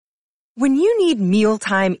When you need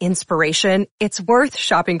mealtime inspiration, it's worth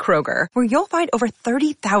shopping Kroger, where you'll find over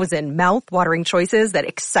 30,000 mouth-watering choices that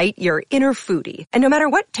excite your inner foodie. And no matter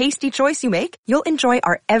what tasty choice you make, you'll enjoy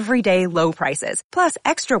our everyday low prices, plus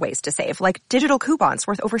extra ways to save, like digital coupons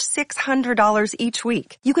worth over $600 each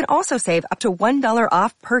week. You can also save up to $1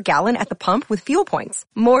 off per gallon at the pump with fuel points.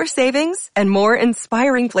 More savings and more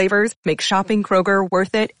inspiring flavors make shopping Kroger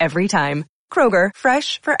worth it every time. Kroger,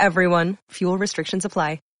 fresh for everyone. Fuel restrictions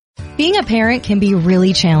apply. Being a parent can be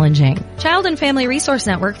really challenging. Child and Family Resource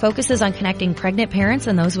Network focuses on connecting pregnant parents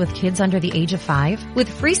and those with kids under the age of 5 with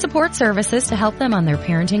free support services to help them on their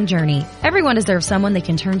parenting journey. Everyone deserves someone they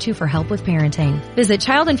can turn to for help with parenting. Visit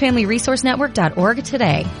childandfamilyresourcenetwork.org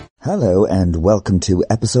today. Hello and welcome to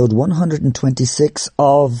episode 126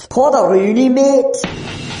 of Pottery Mate.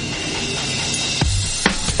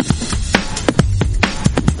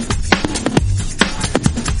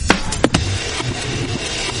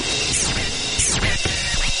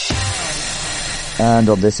 And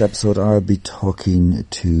on this episode, I'll be talking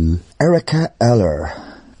to Erica Eller.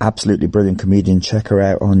 Absolutely brilliant comedian. Check her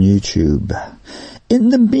out on YouTube. In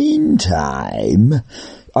the meantime,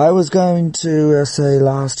 I was going to say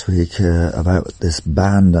last week about this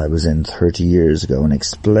band I was in 30 years ago and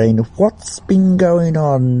explain what's been going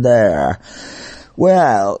on there.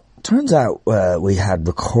 Well, turns out we had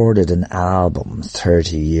recorded an album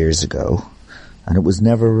 30 years ago. And it was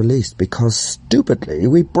never released because, stupidly,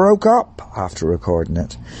 we broke up after recording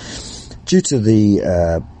it due to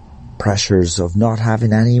the pressures of not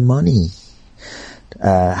having any money,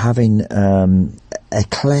 having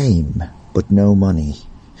acclaim but no money.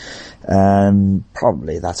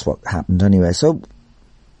 Probably that's what happened anyway. So,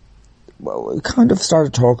 well, we kind of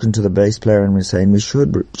started talking to the bass player and we were saying we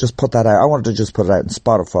should just put that out. I wanted to just put it out on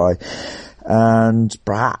Spotify and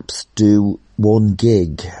perhaps do one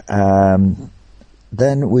gig.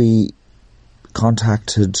 Then we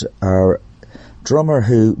contacted our drummer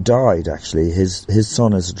who died, actually. His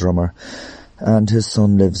son is a drummer, and his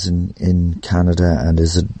son lives in Canada and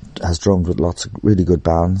has drummed with lots of really good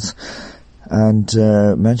bands, and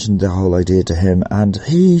mentioned the whole idea to him, and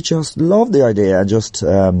he just loved the idea and just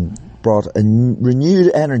brought a renewed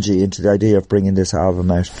energy into the idea of bringing this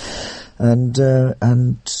album out. And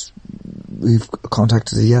we've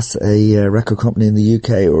contacted a record company in the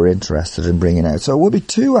UK who are interested in bringing out. So it will be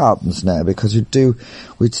 2 albums now, because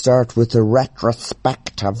we'd start with a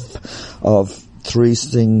retrospective of 3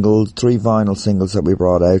 vinyl singles that we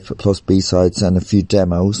brought out, plus B-sides and a few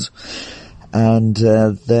demos. And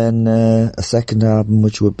then a second album,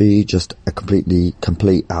 which would be just a completely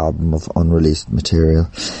complete album of unreleased material.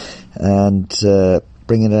 And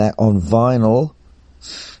bringing it out on vinyl.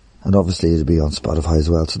 And obviously it'll be on Spotify as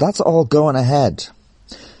well. So that's all going ahead.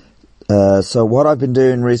 So what I've been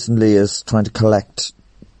doing recently is trying to collect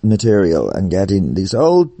material and getting these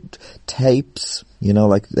old tapes,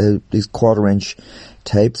 like these 1/4-inch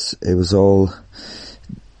tapes. It was all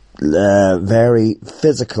very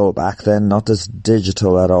physical back then, not as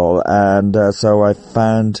digital at all. And so I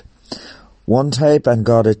found one tape and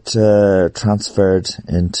got it transferred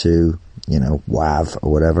into WAV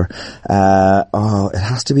or whatever. It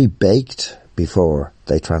has to be baked before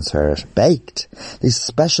they transfer it. Baked. These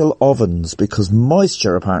special ovens, because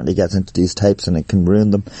moisture apparently gets into these tapes and it can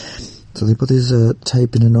ruin them. So they put this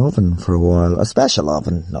tape in an oven for a while. A special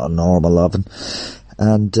oven, not a normal oven.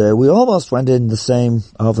 And we almost went in the same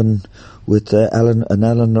oven with an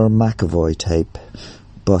Eleanor McAvoy tape.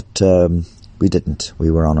 But we didn't. We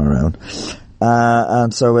were on our own.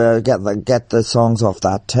 And so we get the songs off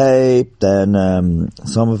that tape, then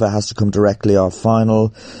some of it has to come directly off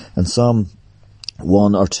vinyl, and some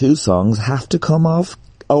 1 or 2 songs have to come off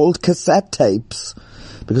old cassette tapes,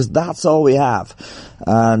 because that's all we have.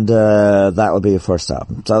 And that will be a first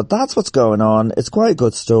album. So that's what's going on. It's quite a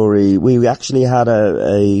good story. We actually had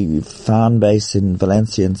a fan base in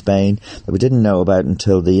Valencia in Spain that we didn't know about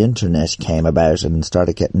until the internet came about, and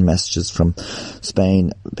started getting messages from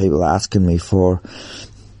Spain, people asking me for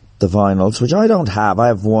the vinyls, which I don't have. I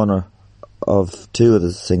have 1 of 2 of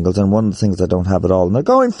the singles, and one of the singles I don't have at all. And they're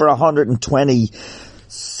going for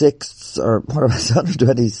 126 or what am I,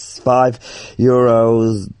 125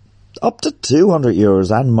 euros, up to 200 euros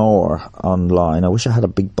and more online. I wish I had a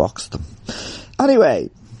big box of them. Anyway,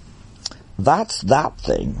 that's that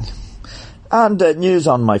thing. And news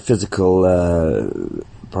on my physical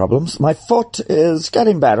problems. My foot is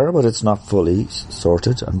getting better, but it's not fully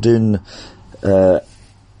sorted. I'm doing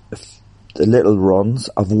little runs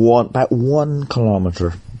of about 1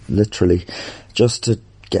 kilometre, literally, just to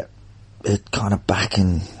get it kind of back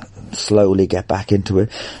in slowly get back into it.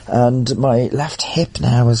 And my left hip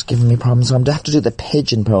now is giving me problems, so I'm going to have to do the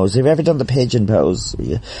pigeon pose. Have you ever done the pigeon pose?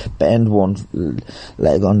 You bend one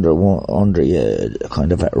leg under you,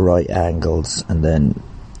 kind of at right angles, and then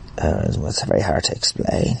it's very hard to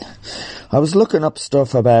explain. I was looking up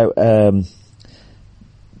stuff about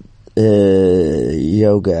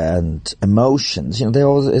yoga and emotions. You know, they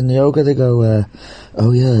always, in yoga they go,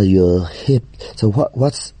 oh yeah, your hip. So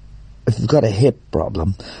what's, if you've got a hip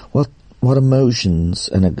problem, what emotions?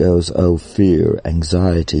 And it goes, oh, fear,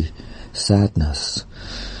 anxiety, sadness.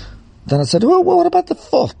 Then I said, well, what about the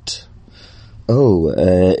foot? Oh,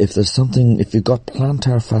 if you've got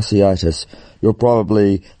plantar fasciitis, you're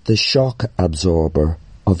probably the shock absorber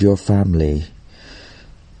of your family.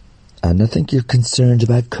 And I think you're concerned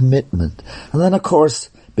about commitment. And then, of course,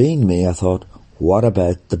 being me, I thought, what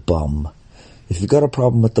about the bum? If you've got a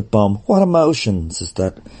problem with the bum, what emotions is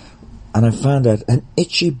that? And I found out an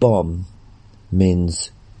itchy bum means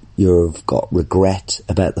you've got regret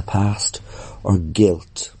about the past or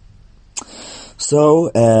guilt. So,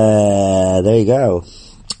 there you go.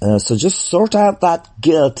 So just sort out that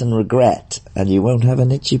guilt and regret and you won't have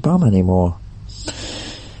an itchy bum anymore.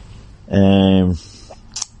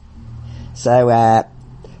 So,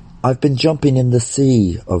 I've been jumping in the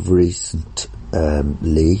sea of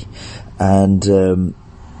recently, and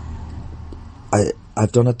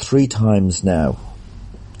I've done it 3 times now.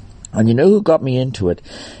 And you know who got me into it?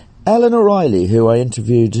 Ellen O'Reilly, who I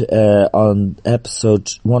interviewed on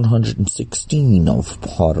episode 116 of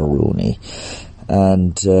Potteroonie.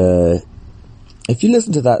 And if you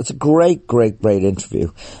listen to that, it's a great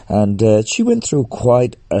interview. And she went through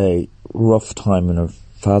quite a rough time when her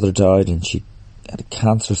father died, and she had a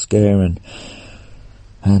cancer scare, and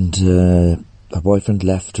her boyfriend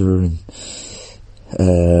left her,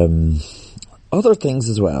 and other things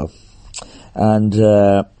as well. And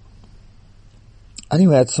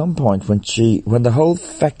anyway, at some point when the whole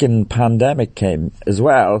feckin' pandemic came as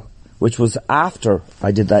well, which was after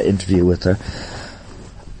I did that interview with her,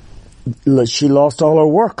 she lost all her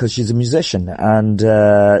work because she's a musician, and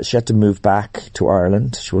she had to move back to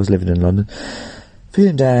Ireland. She was living in London,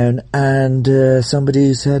 feeling down, and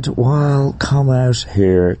somebody said, well, come out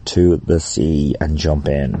here to the sea and jump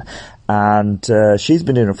in. And she's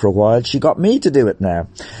been doing it for a while. She got me to do it now.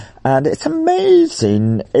 And it's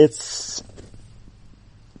amazing.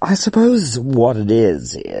 I suppose what it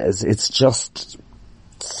is it's just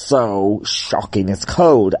so shocking. It's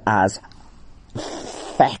cold as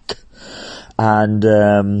feck. And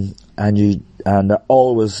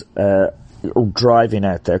always driving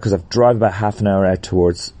out there, because I've driven about half an hour out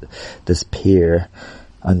towards this pier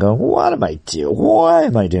and going, what am I doing? Why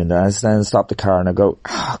am I doing that? I stand and stop the car and I go,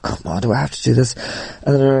 oh, come on, do I have to do this?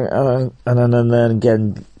 And then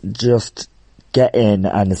again, just get in,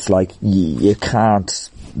 and it's like, you can't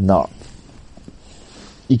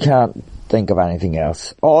think of anything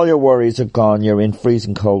else. All your worries are gone. You're in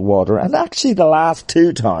freezing cold water. And actually the last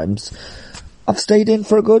 2 times I've stayed in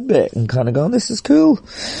for a good bit and kind of gone, this is cool.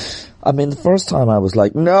 I mean, the first time I was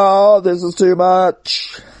like, no, this is too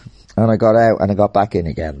much. And I got out and I got back in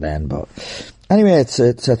again then. But anyway, it's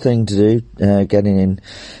a thing to do, getting in.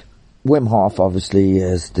 Wim Hof, obviously,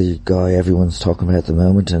 is the guy everyone's talking about at the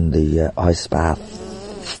moment, and the ice bath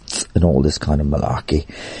and all this kind of malarkey.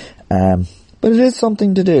 But it is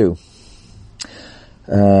something to do.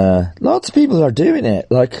 Lots of people are doing it.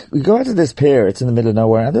 Like, we go out to this pier, it's in the middle of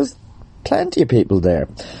nowhere, and there's plenty of people there.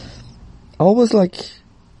 Always like,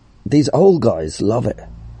 these old guys love it.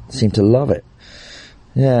 Seem to love it.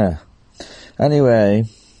 Yeah. Anyway,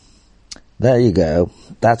 there you go.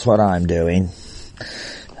 That's what I'm doing.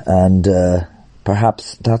 And,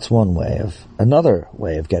 perhaps that's another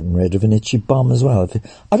way of getting rid of an itchy bum as well.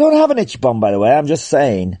 I don't have an itchy bum, by the way. I'm just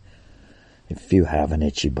saying, if you have an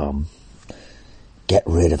itchy bum, get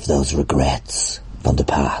rid of those regrets from the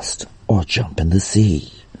past, or jump in the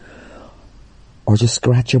sea, or just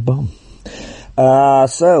scratch your bum.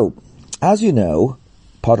 So, as you know,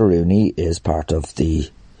 Potteroonie is part of the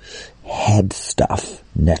Head Stuff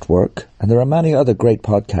network, and there are many other great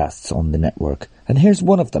podcasts on the network, and here's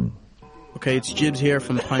one of them. Okay, it's Jibs here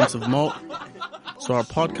from Pints of Malt. So our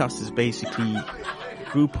podcast is basically a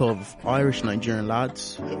group of Irish Nigerian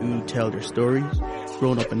lads who tell their stories,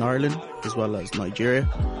 grown up in Ireland as well as Nigeria,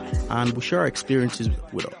 and we share our experiences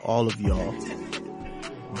with all of y'all.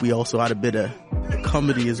 We also add a bit of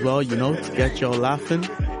comedy as well, to get y'all laughing,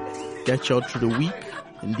 get y'all through the week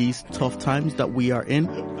in these tough times that we are in.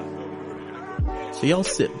 So y'all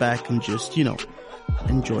sit back and just,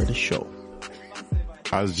 enjoy the show.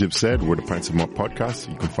 As Jib said, we're the Pints of Malt podcast.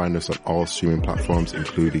 You can find us on all streaming platforms,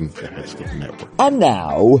 including the Head Stuff Network. And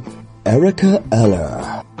now, Erica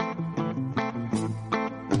Eller.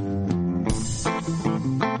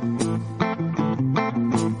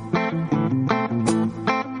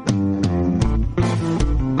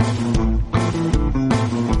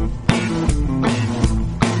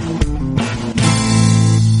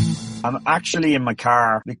 I'm actually in my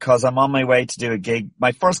car because I'm on my way to do a gig,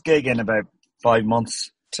 my first gig in about 5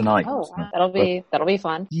 months tonight. Oh, wow. That'll be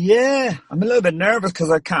fun. Yeah, I'm a little bit nervous because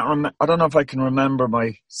I don't know if I can remember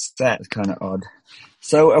my set. It's kind of odd.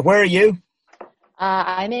 So, where are you?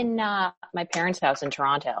 I'm in my parents' house in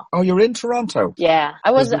Toronto. Oh, you're in Toronto? Yeah,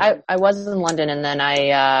 I was in London, and then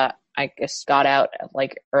I just got out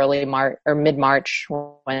like early March or mid-March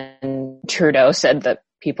when Trudeau said that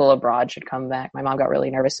people abroad should come back. My mom got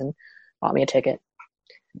really nervous and bought me a ticket.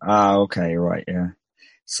 Okay, right, yeah.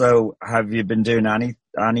 So, have you been doing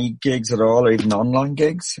any gigs at all, or even online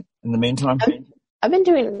gigs in the meantime? I've been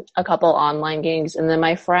doing a couple online gigs, and then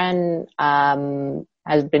my friend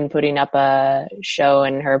has been putting up a show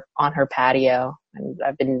on her patio, and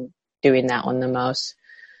I've been doing that one the most.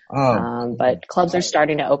 But clubs are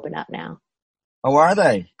starting to open up now. Oh, are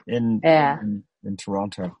they in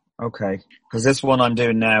Toronto? Okay, because this one I'm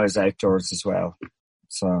doing now is outdoors as well.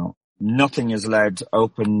 So nothing is allowed to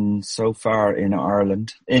open so far in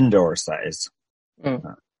Ireland, indoors that is.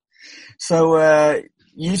 Mm. So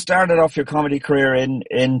you started off your comedy career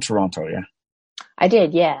in Toronto, yeah? I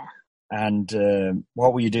did, yeah. And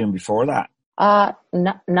what were you doing before that?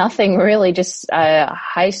 Nothing really, just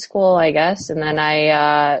high school, I guess, and then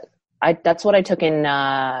I that's what I took in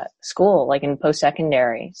school, like in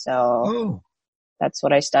post-secondary. So that's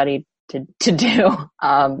what I studied to do.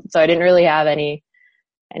 So I didn't really have anything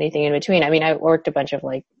in between. I mean, I worked a bunch of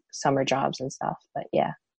like summer jobs and stuff, but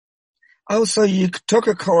yeah. Oh, so you took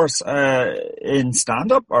a course in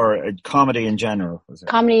stand-up or comedy in general? Was it?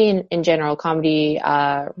 Comedy in general, comedy,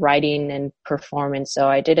 writing and performance. So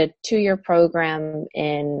I did a 2-year program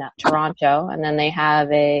in Toronto, and then they have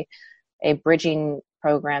a bridging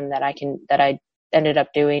program that I ended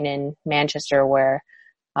up doing in Manchester, where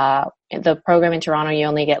the program in Toronto, you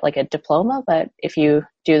only get like a diploma, but if you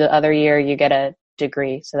do the other year, you get a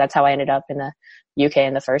degree. So that's how I ended up in the UK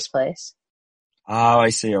in the first place. Oh, I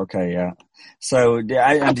see. Okay, yeah. So,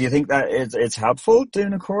 and do you think that it's helpful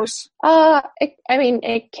doing a course?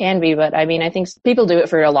 It can be, but I mean, I think people do it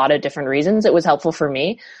for a lot of different reasons. It was helpful for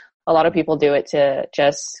me. A lot of people do it to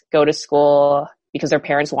just go to school because their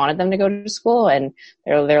parents wanted them to go to school, and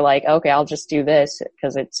they're like, okay, I'll just do this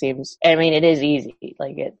because it seems. I mean, it is easy.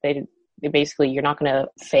 Like they basically, you're not going to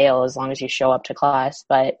fail as long as you show up to class,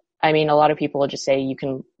 but. I mean, a lot of people will just say you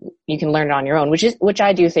can learn it on your own, which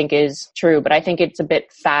I do think is true, but I think it's a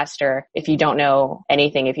bit faster if you don't know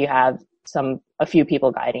anything, if you have a few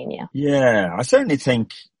people guiding you. Yeah, I certainly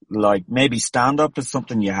think like maybe stand-up is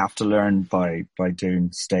something you have to learn by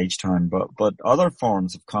doing stage time, but other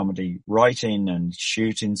forms of comedy, writing and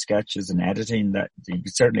shooting sketches and editing, that you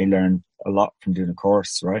certainly learn a lot from doing a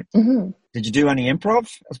course, right? Mm-hmm. Did you do any improv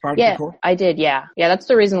as part of the course? I did, yeah. Yeah, that's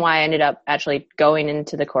the reason why I ended up actually going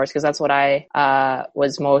into the course, because that's what I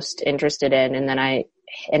was most interested in, and then I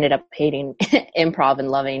ended up hating improv and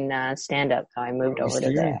loving stand-up, so I moved over to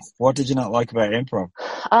there. What did you not like about improv?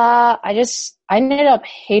 I ended up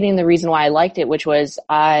hating the reason why I liked it, which was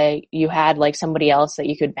you had like somebody else that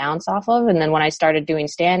you could bounce off of, and then when I started doing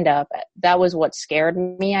stand-up, that was what scared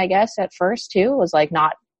me, I guess, at first too, was like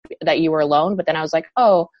not that you were alone, but then I was like,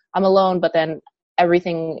 oh, I'm alone, but then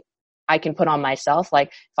everything I can put on myself. Like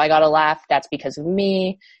if I got a laugh, that's because of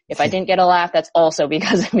me. If I didn't get a laugh, that's also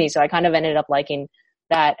because of me. So I kind of ended up liking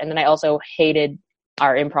that. And then I also hated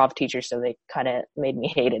our improv teachers, so they kind of made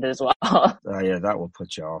me hate it as well. Yeah, that will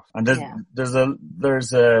put you off. And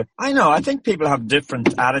I think people have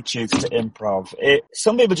different attitudes to improv.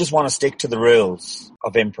 Some people just want to stick to the rules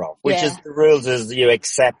of improv, which is the rules is you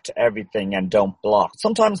accept everything and don't block.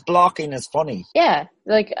 Sometimes blocking is funny. Yeah.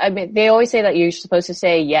 Like, I mean, they always say that you're supposed to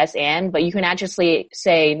say yes but you can actually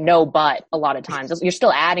say no but a lot of times. You're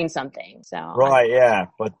still adding something. So. Right, yeah.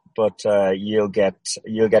 But you'll get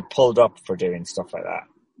pulled up for doing stuff like that.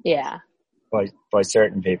 Yeah. By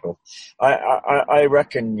certain people. I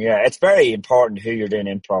reckon, yeah, it's very important who you're doing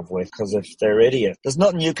improv with, because if they're idiots, there's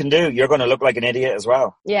nothing you can do. You're going to look like an idiot as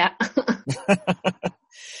well. Yeah.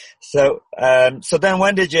 So then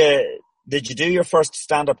when did you do your first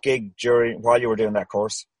stand-up gig while you were doing that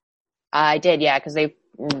course? I did, yeah, because they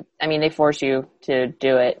force you to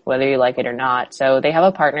do it whether you like it or not. So they have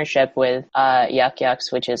a partnership with Yuck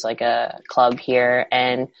Yucks, which is like a club here,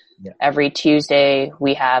 and every Tuesday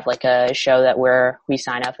we have like a show that we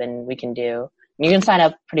sign up and we can do. You can sign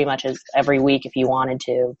up pretty much as every week if you wanted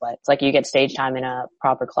to, but it's like you get stage time in a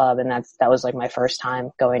proper club, and that was like my first time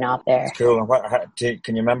going out there. That's cool. And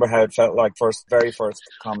can you remember how it felt like very first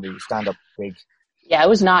comedy stand-up gig? Yeah, it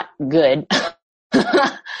was not good.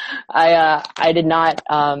 I did not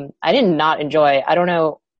enjoy. I don't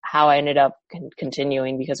know how I ended up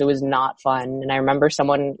continuing because it was not fun. And I remember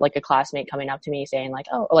someone, like a classmate, coming up to me saying like,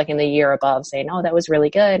 oh, like in the year above, saying, oh, that was really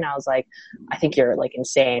good. And I was like, I think you're like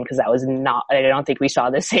insane, because that was not, I don't think we saw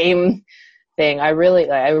the same thing. I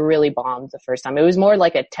really bombed the first time. It was more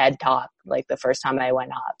like a TED talk, like the first time I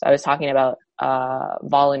went up. I was talking about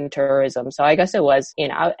volunteerism. So I guess it was,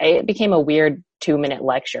 it became a weird 2-minute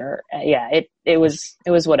lecture. It was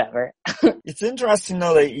whatever. It's interesting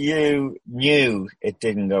though that you knew it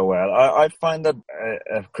didn't go well. I find that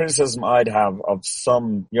a criticism I'd have of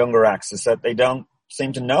some younger acts is that they don't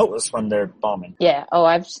seem to notice when they're bombing. Yeah. Oh,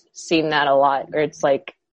 I've seen that a lot. Or it's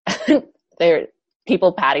like they're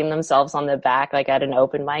people patting themselves on the back, like at an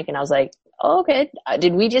open mic, and I was like, oh, okay,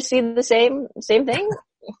 did we just see the same thing?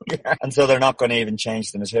 Yeah. And so they're not going to even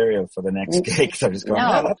change the material for the next gig. They're just going,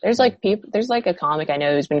 no, there's like a comic I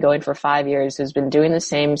know who's been going for 5 years, who's been doing the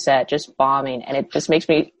same set, just bombing. And it just makes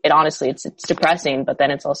me, honestly, it's depressing, but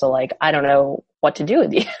then it's also like, I don't know what to do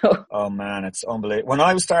with you. Oh man, it's unbelievable. When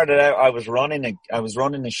I started out, I was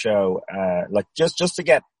running a show, like just to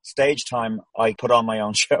get stage time. I put on my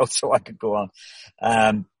own show so I could go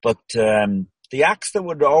on. But the acts that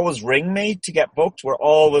would always ring me to get booked were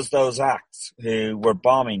always those acts who were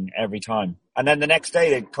bombing every time. And then the next day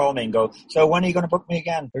they'd call me and go, so when are you going to book me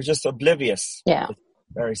again? They're just oblivious. Yeah. It's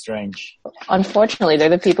very strange. Unfortunately, they're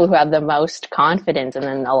the people who have the most confidence. And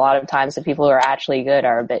then a lot of times the people who are actually good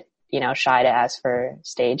are a bit, shy to ask for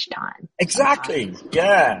stage time. Exactly. Sometimes.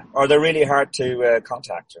 Yeah. Or they're really hard to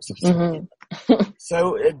contact or something. Mm-hmm.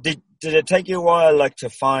 So did it take you a while, like, to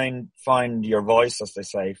find your voice, as they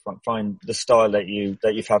say, find the style that you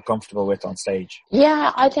felt comfortable with on stage?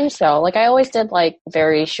 Yeah, I think so. Like, I always did like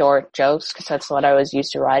very short jokes because that's what I was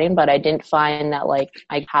used to writing, but I didn't find that like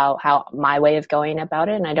how my way of going about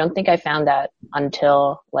it. And I don't think I found that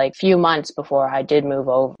until like few months before I did move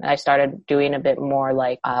over. I started doing a bit more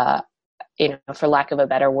like, for lack of a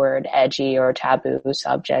better word, edgy or taboo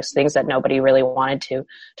subjects, things that nobody really wanted to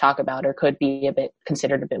talk about or could be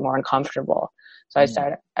considered a bit more uncomfortable. So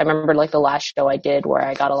I remember like the last show I did where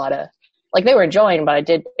I got a lot of, like, they were enjoying, but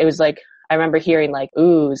it was like, I remember hearing like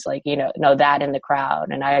oohs, like, that in the crowd,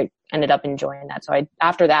 and I ended up enjoying that. So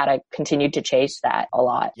after that, I continued to chase that a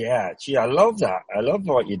lot. Yeah, gee, I love that. I love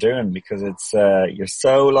what you're doing because it's, you're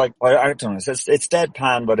so like, I don't know, it's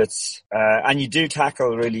deadpan, but it's, and you do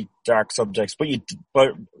tackle really dark subjects,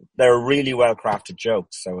 but they're really well crafted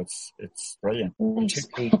jokes. So it's brilliant. Nice.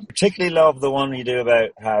 Particularly love the one you do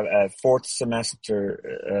about how fourth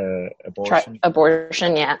semester, abortion.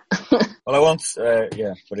 Abortion, yeah. Well, I won't,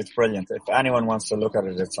 but it's brilliant. If anyone wants to look at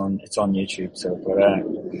it, it's on YouTube. So,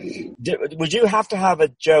 but, would you have to have a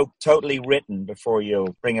joke totally written before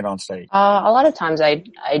you bring it on stage? A lot of times I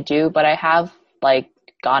do, but I have like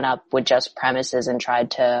gone up with just premises and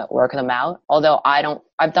tried to work them out. Although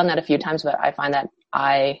I've done that a few times, but I find that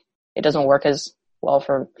it doesn't work as well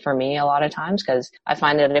for me a lot of times, because I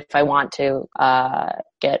find that if I want to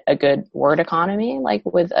get a good word economy, like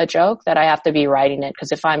with a joke, that I have to be writing it,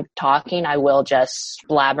 because if I'm talking, I will just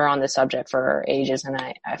blabber on the subject for ages, and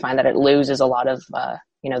I find that it loses a lot of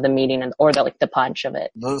the meaning or the punch of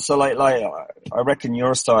it. So like I reckon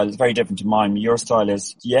your style is very different to mine. Your style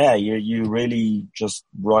is, you really just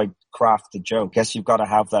craft the joke. Guess you've got to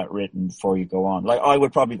have that written before you go on. Like, I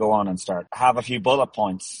would probably go on and have a few bullet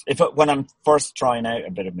points when I'm first trying out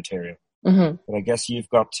a bit of material. Mm-hmm. But I guess you've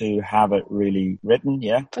got to have it really written,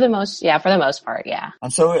 yeah? For the most part, yeah.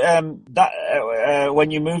 And so,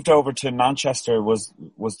 when you moved over to Manchester, was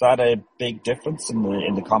that a big difference in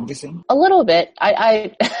the comedy scene? A little bit.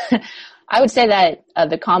 I would say that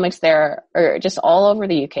the comics there, or just all over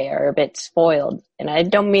the UK, are a bit spoiled, and I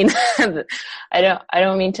don't mean I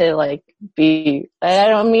don't mean to like be. I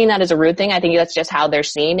don't mean that as a rude thing. I think that's just how their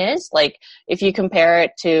scene is. Like, if you compare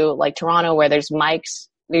it to like Toronto, where there's mics.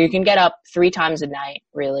 You can get up 3 times a night,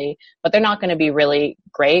 really, but they're not going to be really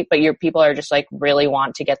great, but your people are just like really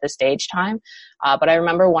want to get the stage time. But I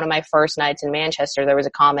remember one of my first nights in Manchester, there was a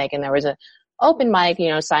comic and there was a open mic,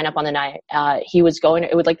 sign up on the night.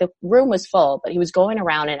 The room was full, but he was going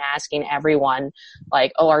around and asking everyone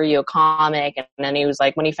like, oh, are you a comic? And then he was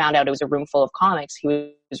like, when he found out it was a room full of comics,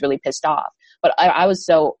 he was really pissed off. But I was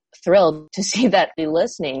so thrilled to see that be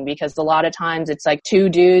listening, because a lot of times it's like two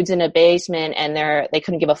dudes in a basement and they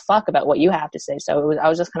couldn't give a fuck about what you have to say. So I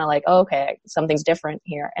was just kind of like, oh, okay, something's different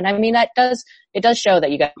here. And I mean, it does show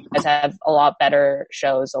that you guys have a lot better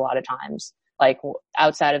shows a lot of times. Like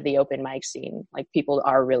outside of the open mic scene, like people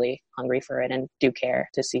are really hungry for it and do care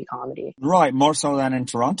to see comedy. Right. More so than in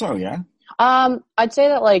Toronto. Yeah. I'd say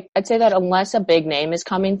that unless a big name is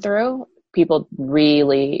coming through, people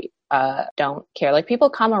really don't care. Like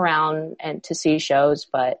people come around and to see shows,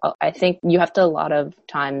 but I think you have to a lot of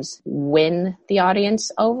times win the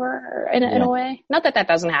audience over in a way. Not that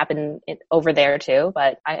doesn't happen over there too,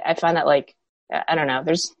 but I find that like, I don't know,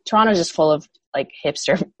 Toronto's just full of like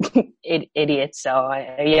hipster idiots. So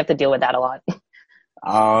you have to deal with that a lot.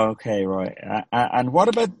 Oh, okay, right. And what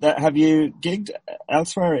about that? Have you gigged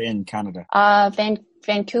elsewhere in Canada?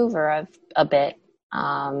 Vancouver a bit.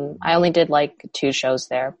 I only did like 2 shows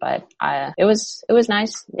there, but it was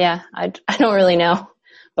nice. Yeah, I don't really know.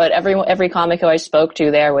 But every comic who I spoke to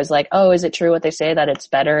there was like, oh, is it true what they say that it's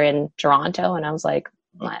better in Toronto? And I was like,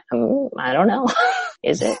 I don't know.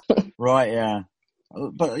 Is it? Right, yeah.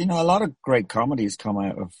 But, you know, a lot of great comedies come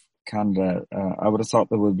out of Canada. I would have thought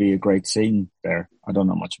there would be a great scene there. I don't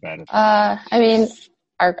know much about it. I mean,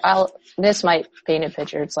 this might paint a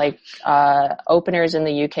picture. It's like, openers in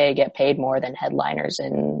the UK get paid more than headliners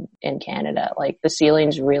in Canada. Like the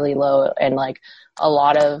ceiling's really low, and like a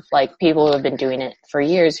lot of like people who have been doing it for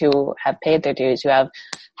years, who have paid their dues, who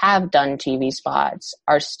have done TV spots,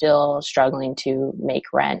 are still struggling to make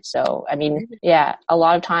rent. So, I mean, yeah, a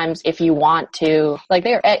lot of times if you want to, like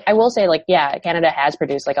I will say like, yeah, Canada has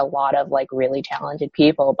produced like a lot of like really talented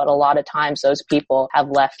people, but a lot of times those people have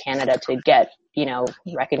left Canada to get, you know,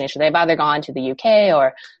 recognition. They've either gone to the UK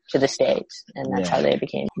or to the States, and that's how they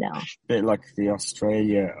became known. A bit like the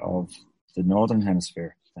Australia of the Northern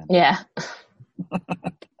Hemisphere. Then. Yeah.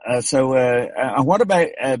 So what about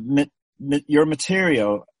your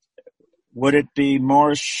material? Would it be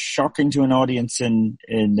more shocking to an audience in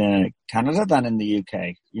Canada than in the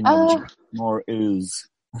UK? You know, more ooze.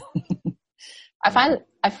 I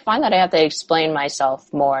find that I have to explain myself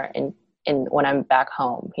more in when I'm back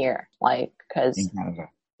home here, like, cause, in Canada.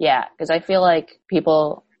 Yeah, cause I feel like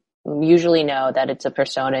people usually know that it's a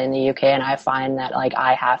persona in the UK, and I find that like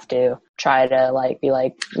I have to try to like be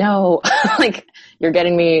like, no, like you're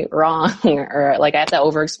getting me wrong, or like I have to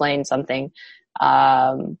over explain something.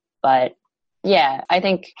 But yeah, I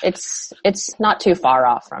think it's not too far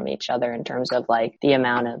off from each other in terms of like the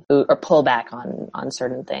amount of or pullback on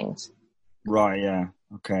certain things. Right. Yeah.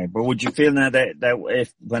 Okay. But would you feel now that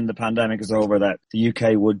if when the pandemic is over, that the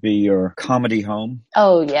UK would be your comedy home?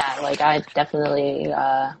 Oh yeah, like I definitely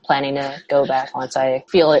planning to go back once I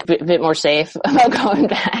feel a bit more safe about going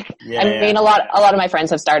back. Yeah, I mean, a lot of my friends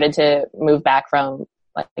have started to move back from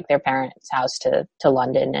like their parents' house to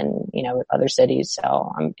London and, you know, other cities.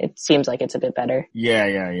 So it seems like it's a bit better.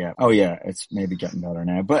 Yeah. Oh yeah, it's maybe getting better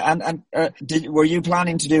now. But were you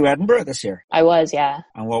planning to do Edinburgh this year? I was, yeah.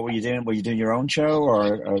 And what were you doing? Were you doing your own show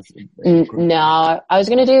or No, I was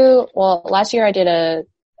gonna do. Well, last year I did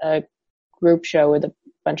a group show with a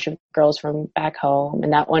bunch of girls from back home,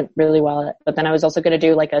 and that went really well. But then I was also gonna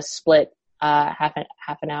do like a split half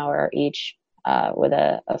an hour each with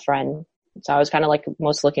a friend. So I was kind of like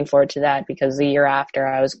most looking forward to that, because the year after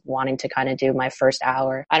I was wanting to kind of do my first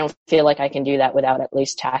hour. I don't feel like I can do that without at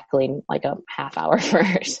least tackling like a half hour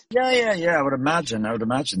first. Yeah. I would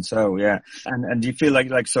imagine so. Yeah. And do you feel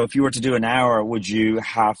like so if you were to do an hour, would you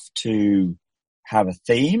have to have a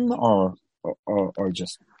theme or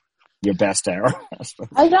just your best hour?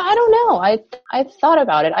 I don't know. I thought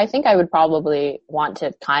about it. I think I would probably want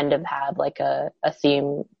to kind of have like a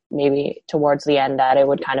theme maybe towards the end that it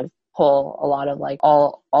would kind of pull a lot of like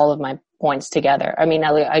all of my points together. I mean,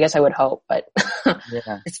 I guess I would hope, but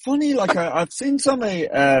yeah, it's funny. Like I've seen somebody.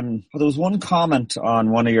 There was one comment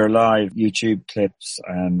on one of your live YouTube clips.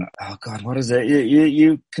 Oh God, what is it?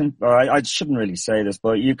 You can. I shouldn't really say this,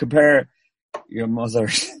 but you compare your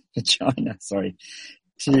mother's vagina. Sorry.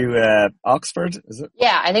 To Oxford, is it?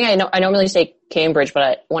 Yeah, I think I normally say Cambridge,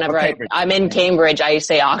 but whenever I'm in Cambridge, I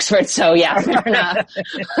say Oxford. So yeah, fair enough.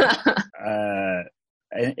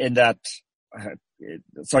 In that,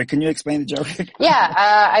 sorry, can you explain the joke? Yeah,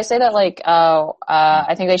 I say that like,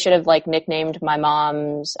 I think they should have like nicknamed my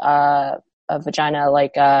mom's vagina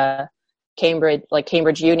like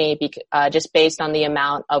Cambridge Uni, just based on the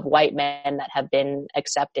amount of white men that have been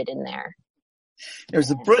accepted in there. It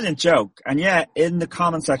was a brilliant joke, and yeah, in the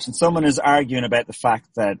comment section, someone is arguing about the fact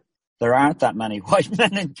that there aren't that many white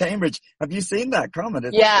men in Cambridge. Have you seen that comment?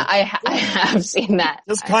 I have seen that.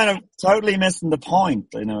 Just kind of totally missing the point,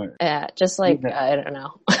 you know. Yeah, just like, I don't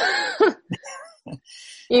know.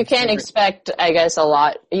 You can't expect, I guess,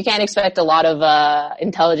 you can't expect a lot of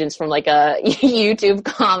intelligence from like a YouTube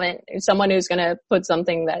comment. Someone who's going to put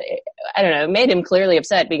something that, I don't know, made him clearly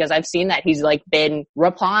upset, because I've seen that he's like been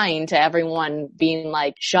replying to everyone being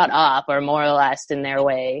like, shut up, or more or less in their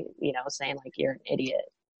way, you know, saying like, you're an idiot.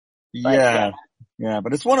 But, yeah,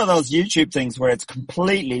 but it's one of those YouTube things where it's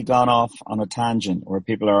completely gone off on a tangent, where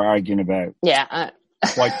people are arguing about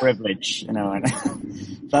white privilege, you know, and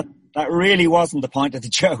that really wasn't the point of the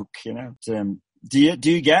joke, you know. Do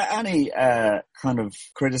you get any kind of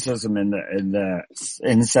criticism in the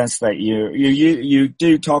sense that you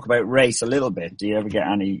do talk about race a little bit? Do you ever get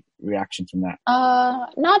any reaction from that?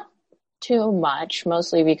 Not too much,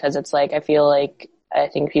 mostly because it's like, I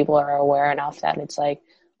think people are aware enough that it's like,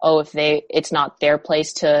 oh, it's not their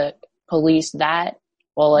place to police that.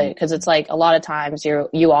 Well, like, cause it's like a lot of times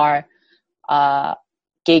you are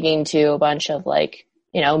gigging to a bunch of like,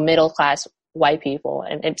 you know, middle class white people,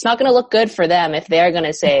 and it's not going to look good for them if they're going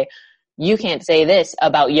to say, you can't say this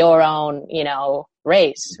about your own, you know,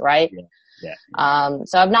 race, right? Yeah.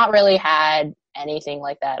 So I've not really had anything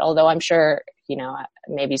like that, although I'm sure, you know,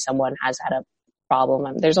 maybe someone has had a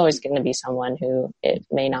problem. There's always going to be someone who it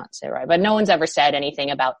may not sit right, but no one's ever said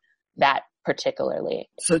anything about that particularly.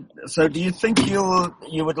 So do you think you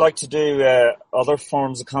would like to do other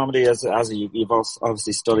forms of comedy as you've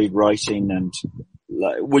obviously studied writing, and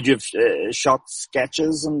would you have shot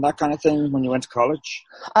sketches and that kind of thing when you went to college?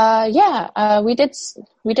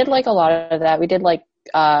 We did like a lot of that. We did like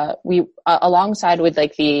alongside with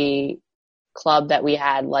like the club that we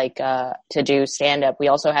had like to do stand up, we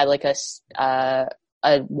also had like a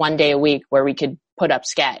 1 day a week where we could put up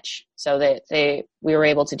sketch, so that we were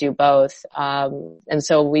able to do both. And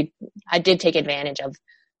so I did take advantage of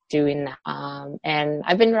doing that. And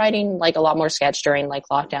I've been writing like a lot more sketch during like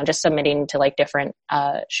lockdown, just submitting to like different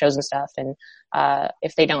shows and stuff. And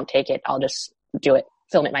if they don't take it, I'll just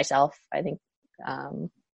film it myself, I think.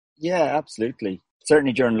 Yeah, absolutely.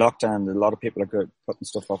 Certainly during lockdown, a lot of people are putting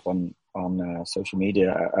stuff up on social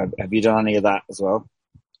media. Have you done any of that as well?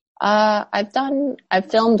 I've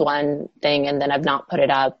filmed one thing and then I've not put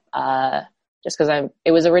it up, just cause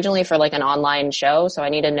it was originally for like an online show. So I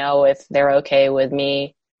need to know if they're okay with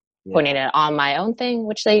me putting it on my own thing,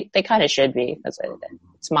 which they kind of should be, because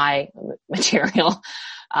it's my material.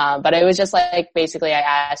 But it was just like, basically I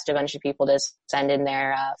asked a bunch of people to send in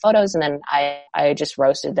their photos, and then I just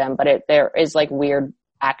roasted them. But there is like weird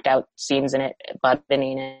act out scenes in it, but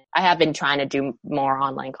I have been trying to do more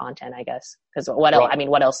online content, I guess, because what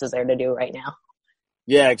else is there to do right now?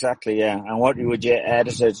 Yeah, exactly. Yeah. And what would you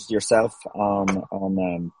edit it yourself on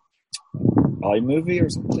iMovie or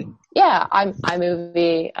something? Yeah,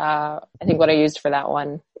 iMovie. I think what I used for that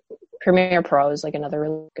one, Premiere Pro is like another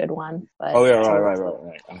really good one. But oh yeah,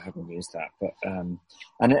 right. I haven't used that, but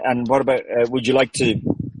and what about? Would you like to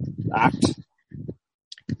act?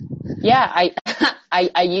 Yeah,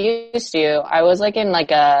 I used to. I was like in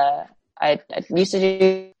like I used to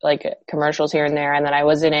do like commercials here and there, and then I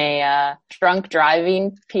was in a drunk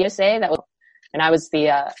driving PSA and I was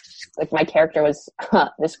like my character was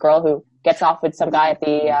this girl who gets off with some guy at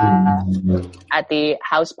the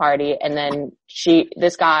house party, and then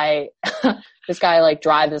this guy like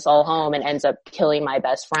drives us all home and ends up killing my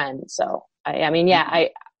best friend. So I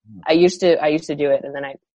used to do it, and then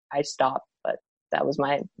I stopped, but that was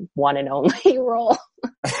my one and only role.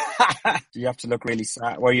 Do you have to look really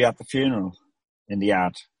sad? Were you at the funeral in the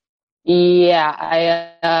ad? Yeah,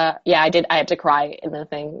 I did. I had to cry in the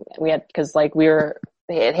thing.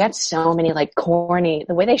 They had so many like corny,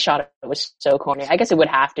 the way they shot it was so corny. I guess it would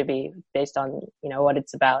have to be based on, you know, what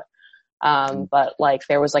it's about. But like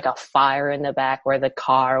there was like a fire in the back where the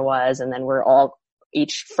car was, and then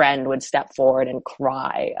each friend would step forward and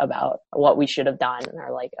cry about what we should have done. And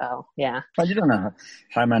they're like, oh yeah. But you don't know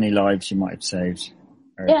how many lives you might have saved.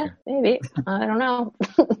 Yeah, maybe. I don't know.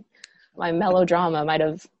 My melodrama might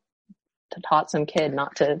have taught some kid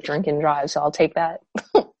not to drink and drive, so I'll take that.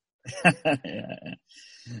 Yeah.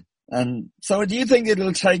 And so do you think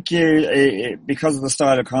it'll take you, because of the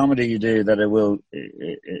style of comedy you do, that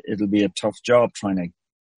it'll be a tough job trying to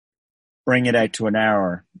bring it out to an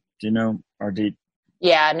hour, do you know, or do you?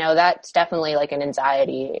 Yeah, no, that's definitely like an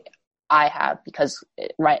anxiety I have, because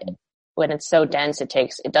when it's so dense, it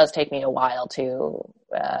does take me a while to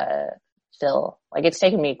fill. Like it's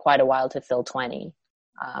taken me quite a while to fill 20,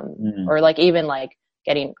 or like even like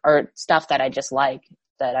getting or stuff that I just like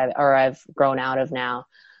that I've grown out of now.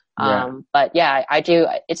 But yeah, I do.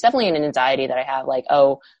 It's definitely an anxiety that I have. Like,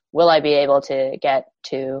 oh, will I be able to get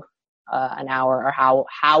to an hour, or how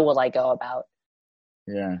will I go about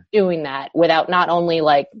doing that without not only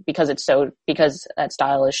like because that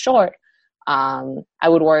style is short. I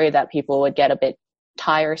would worry that people would get a bit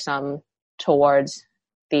tiresome towards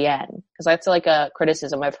the end, because that's like a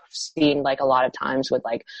criticism I've seen like a lot of times with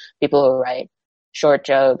like people who write short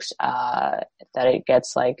jokes, that it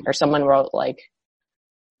gets like, or someone wrote like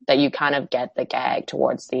that you kind of get the gag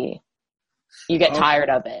towards you get tired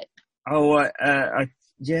of it.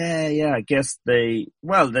 Yeah, I guess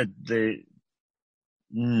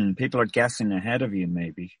people are guessing ahead of you,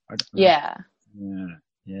 maybe. I don't know.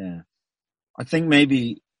 Yeah. I think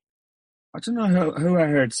maybe, I don't know who I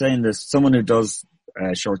heard saying this, someone who does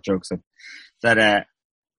short jokes, that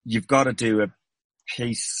you've got to do a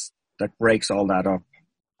piece that breaks all that up.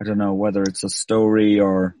 I don't know whether it's a story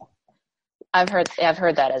or... I've heard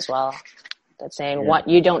that as well. That's saying what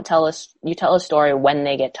you tell a story when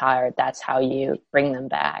they get tired. That's how you bring them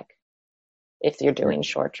back if you're doing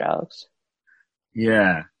short jokes.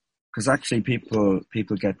 Yeah, because actually people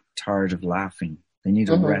get tired of laughing. They need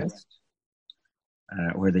a rest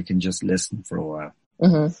where they can just listen for a while.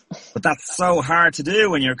 Mm-hmm. But that's so hard to do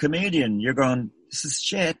when you're a comedian. You're going, this is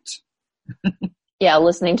shit. Yeah,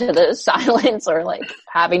 listening to the silence or like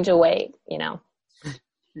having to wait, you know.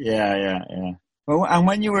 Yeah. Well, and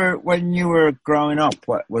when you were growing up,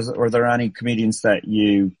 were there any comedians that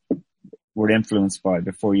you were influenced by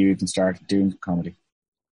before you even started doing comedy?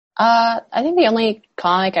 I think the only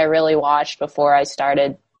comic I really watched before I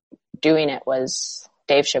started doing it was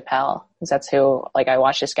Dave Chappelle, because that's who, like, I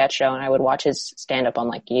watched his sketch show and I would watch his stand up on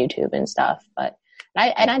like YouTube and stuff. But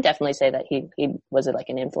I definitely say that he was like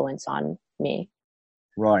an influence on me.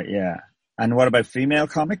 Right. Yeah. And what about female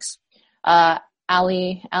comics?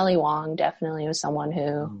 Ali Wong definitely was someone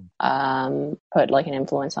who put like an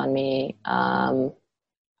influence on me.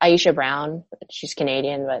 Aisha Brown, she's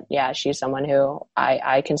Canadian, but yeah, she's someone who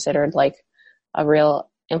I considered like a real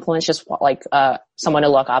influence, just like someone to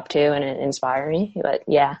look up to and inspire me. But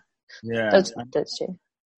yeah, those two.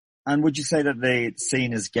 And would you say that the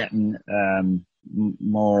scene is getting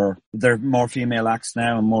there are more female acts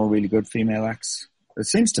now and more really good female acts? It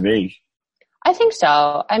seems to be. I think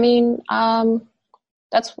so. I mean,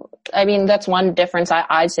 that's one difference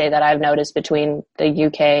I'd say that I've noticed between the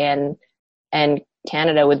UK and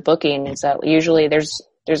Canada with booking, is that usually there's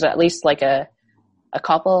at least like a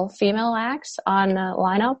couple female acts on a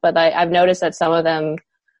lineup, but I've noticed that some of them,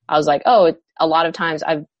 I was like, oh, a lot of times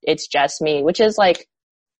it's just me, which is like,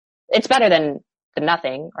 it's better than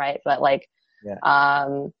nothing, right? But like,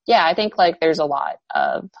 I think like there's a lot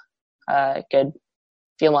of good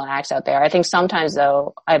female acts out there. I think sometimes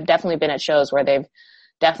though, I've definitely been at shows where they've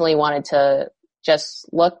definitely wanted to just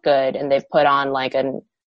look good, and they've put on like a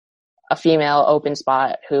female open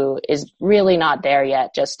spot who is really not there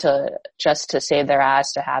yet, just to save their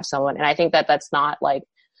ass to have someone. And I think that that's not like,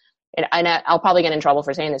 and I'll probably get in trouble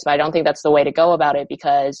for saying this, but I don't think that's the way to go about it,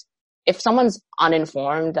 because if someone's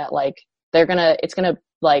uninformed that like it's gonna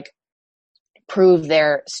like prove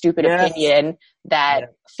their stupid opinion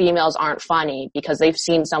that females aren't funny because they've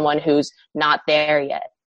seen someone who's not there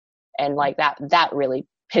yet. And like that really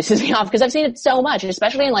pisses me off, because I've seen it so much,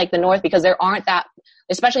 especially in like the North, because there aren't that,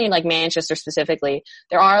 especially in like Manchester specifically,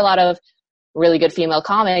 there are a lot of really good female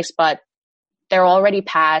comics, but they're already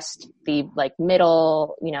past the like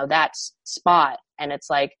middle, that spot. And it's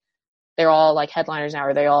like, they're all like headliners now,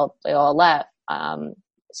 or they all left.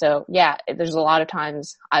 So yeah, there's a lot of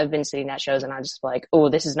times I've been sitting at shows and I'm just like, oh,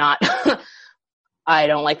 this is not, I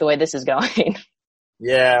don't like the way this is going.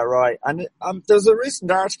 Yeah, right. And there's a recent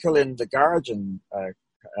article in The Guardian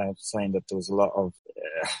saying that there was a lot of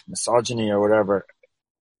misogyny or whatever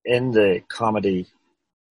in the comedy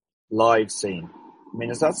live scene. I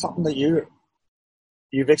mean, is that something that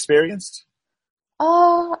you've experienced?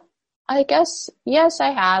 I guess, yes,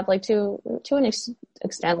 I have, like to an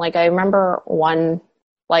extent. Like I remember a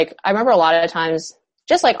lot of times,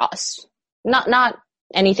 just like us, not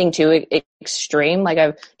anything too extreme. Like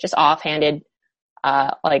I've just offhanded,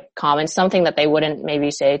 like comments, something that they wouldn't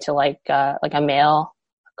maybe say to like a male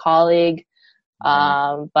colleague.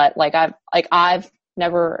 But like I've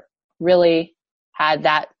never really had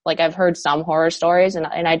that. Like I've heard some horror stories, and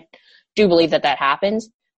I do believe that happens.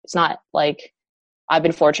 It's not like I've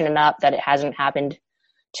been fortunate enough that it hasn't happened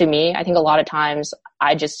to me. I think a lot of times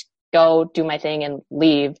I just go do my thing and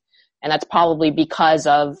leave. And that's probably because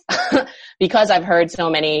I've heard so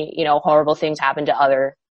many, horrible things happen to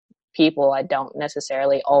other people. I don't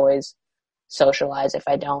necessarily always socialize if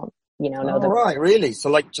I don't, know them. Right, really? So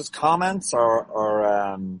like just comments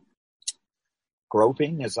or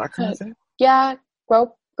groping? Is that kind of thing? Yeah,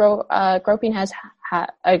 groping's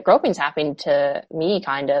happened to me,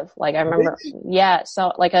 kind of. Like, I remember, Really? yeah,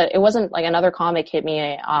 so, like, it wasn't, like, another comic hit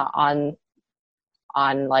me, on,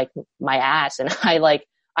 like, my ass, and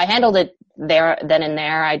I handled it then and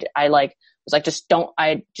there. I was like,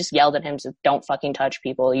 I just yelled at him, so don't fucking touch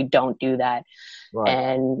people, you don't do that. Right.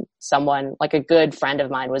 And someone, like, a good friend of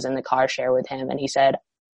mine was in the car share with him, and he said,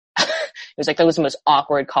 it was like, that was the most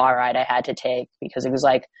awkward car ride I had to take, because it was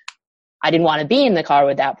like, I didn't want to be in the car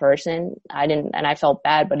with that person. And I felt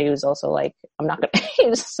bad, but he was also like, he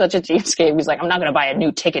was such a cheapskate. He was like, I'm not going to buy a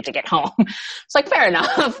new ticket to get home. It's like, fair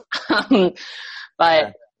enough.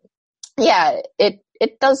 But yeah, it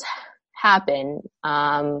does happen.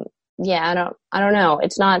 Yeah, I don't know.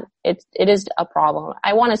 It is a problem.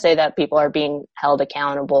 I want to say that people are being held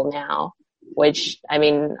accountable now, which, I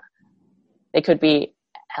mean, they could be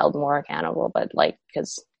held more accountable, but like,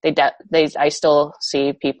 cause I still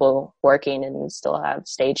see people working and still have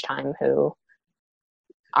stage time who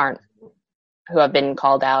have been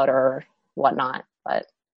called out or whatnot, but.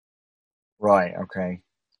 Right. Okay.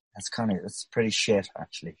 It's pretty shit,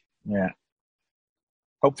 actually. Yeah.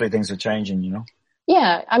 Hopefully things are changing, you know?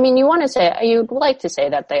 Yeah. I mean, you'd like to say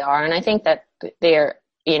that they are. And I think that they're,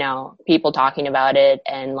 you know, people talking about it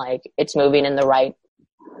and like it's moving in the right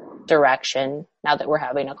direction now that we're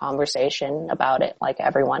having a conversation about it. Like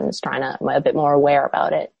everyone's a bit more aware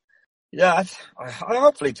about it. Yeah, I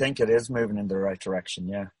hopefully think it is moving in the right direction.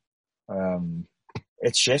 Yeah,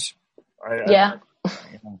 it's shit.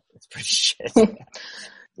 It's pretty shit.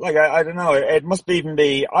 Like I don't know. It must even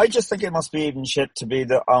be. I just think it must be even shit to be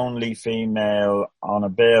the only female on a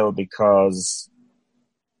bill, because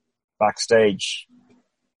backstage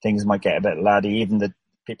things might get a bit laddie. Even the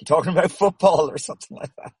people talking about football or something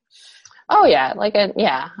like that. Oh yeah, I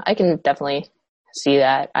can definitely see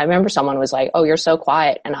that. I remember someone was like, "Oh, you're so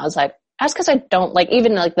quiet," and I was like, "That's because I don't like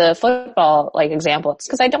even like the football like example. It's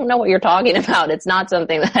because I don't know what you're talking about. It's not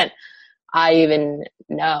something that I even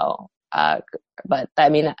know." But I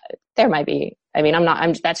mean, there might be. I mean,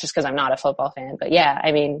 that's just because I'm not a football fan. But yeah,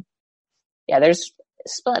 I mean, yeah, there's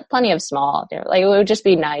plenty of small. Like it would just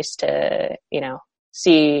be nice to, you know,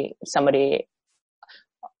 see somebody.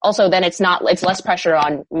 Also, then it's less pressure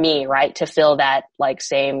on me, right? To fill that like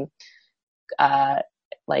same,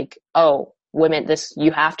 like, oh, women,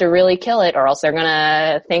 you have to really kill it or else they're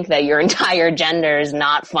gonna think that your entire gender is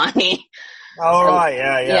not funny. Oh,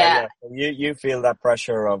 right. Yeah. You feel that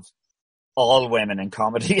pressure of all women in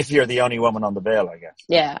comedy if you're the only woman on the bill, I guess.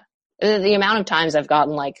 Yeah. The amount of times I've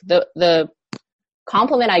gotten like the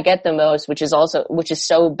compliment I get the most, which is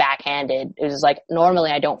so backhanded, is like,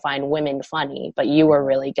 normally I don't find women funny, but you were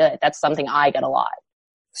really good. That's something I get a lot.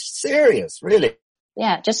 Serious? Really?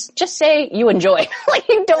 Yeah. Just say you enjoy. Like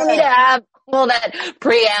you don't need to have all that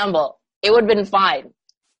preamble. It would have been fine.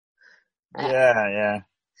 Yeah.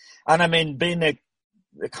 And I mean, being a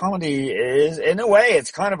comedy is, in a way,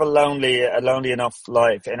 it's kind of a lonely enough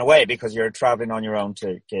life in a way, because you're traveling on your own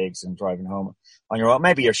to gigs and driving home on your own.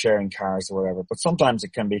 Maybe you're sharing cars or whatever, but sometimes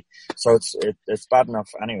it can be. So it's bad enough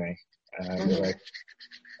anyway. Like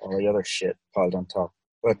all the other shit piled on top.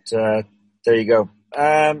 But there you go.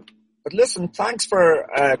 But listen, thanks for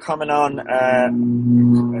coming on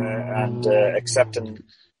and accepting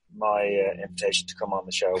my invitation to come on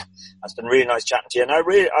the show. It's been really nice chatting to you, and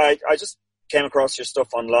I just came across your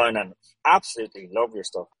stuff online and absolutely love your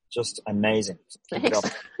stuff. Just amazing. Thanks.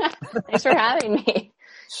 Thanks for having me.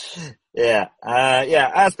 Yeah.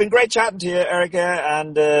 It's been great chatting to you, Erica,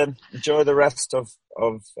 and enjoy the rest of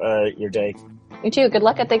your day. You too. Good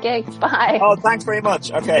luck at the gig. Bye. Oh, thanks very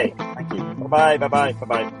much. Okay. Thank you.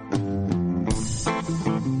 Bye-bye.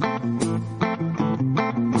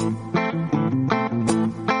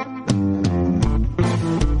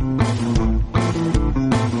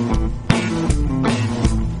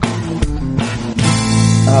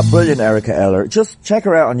 Brilliant, Erica Eller. Just check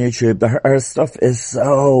her out on YouTube. Her stuff is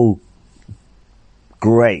so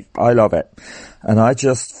great. I love it. And I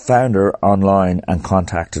just found her online and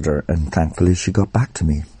contacted her, and thankfully she got back to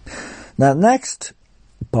me. Now, next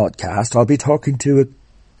podcast, I'll be talking to a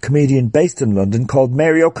comedian based in London called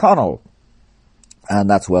Mary O'Connell. And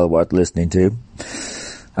that's well worth listening to.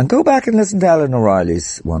 And go back and listen to Ellen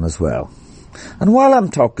O'Reilly's one as well. And while I'm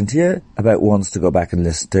talking to you about ones to go back and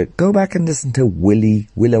listen to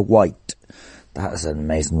Willa White. That is an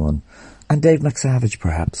amazing one. And Dave McSavage,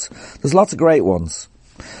 perhaps. There's lots of great ones.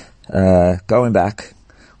 Going back,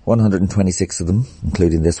 126 of them,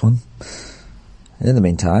 including this one. In the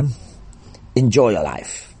meantime, enjoy your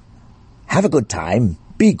life. Have a good time.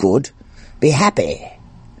 Be good. Be happy.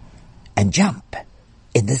 And jump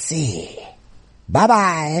in the sea.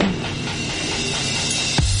 Bye-bye.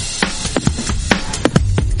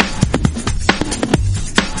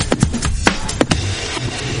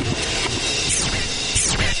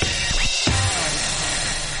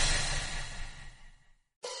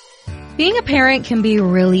 Being a parent can be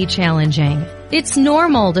really challenging. It's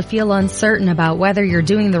normal to feel uncertain about whether you're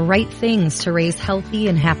doing the right things to raise healthy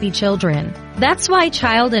and happy children. That's why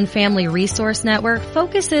Child and Family Resource Network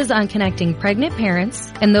focuses on connecting pregnant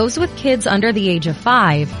parents and those with kids under the age of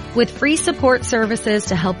 5 with free support services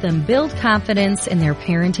to help them build confidence in their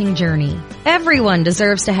parenting journey. Everyone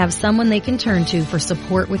deserves to have someone they can turn to for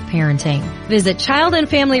support with parenting. Visit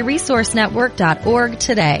childandfamilyresourcenetwork.org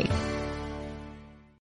today.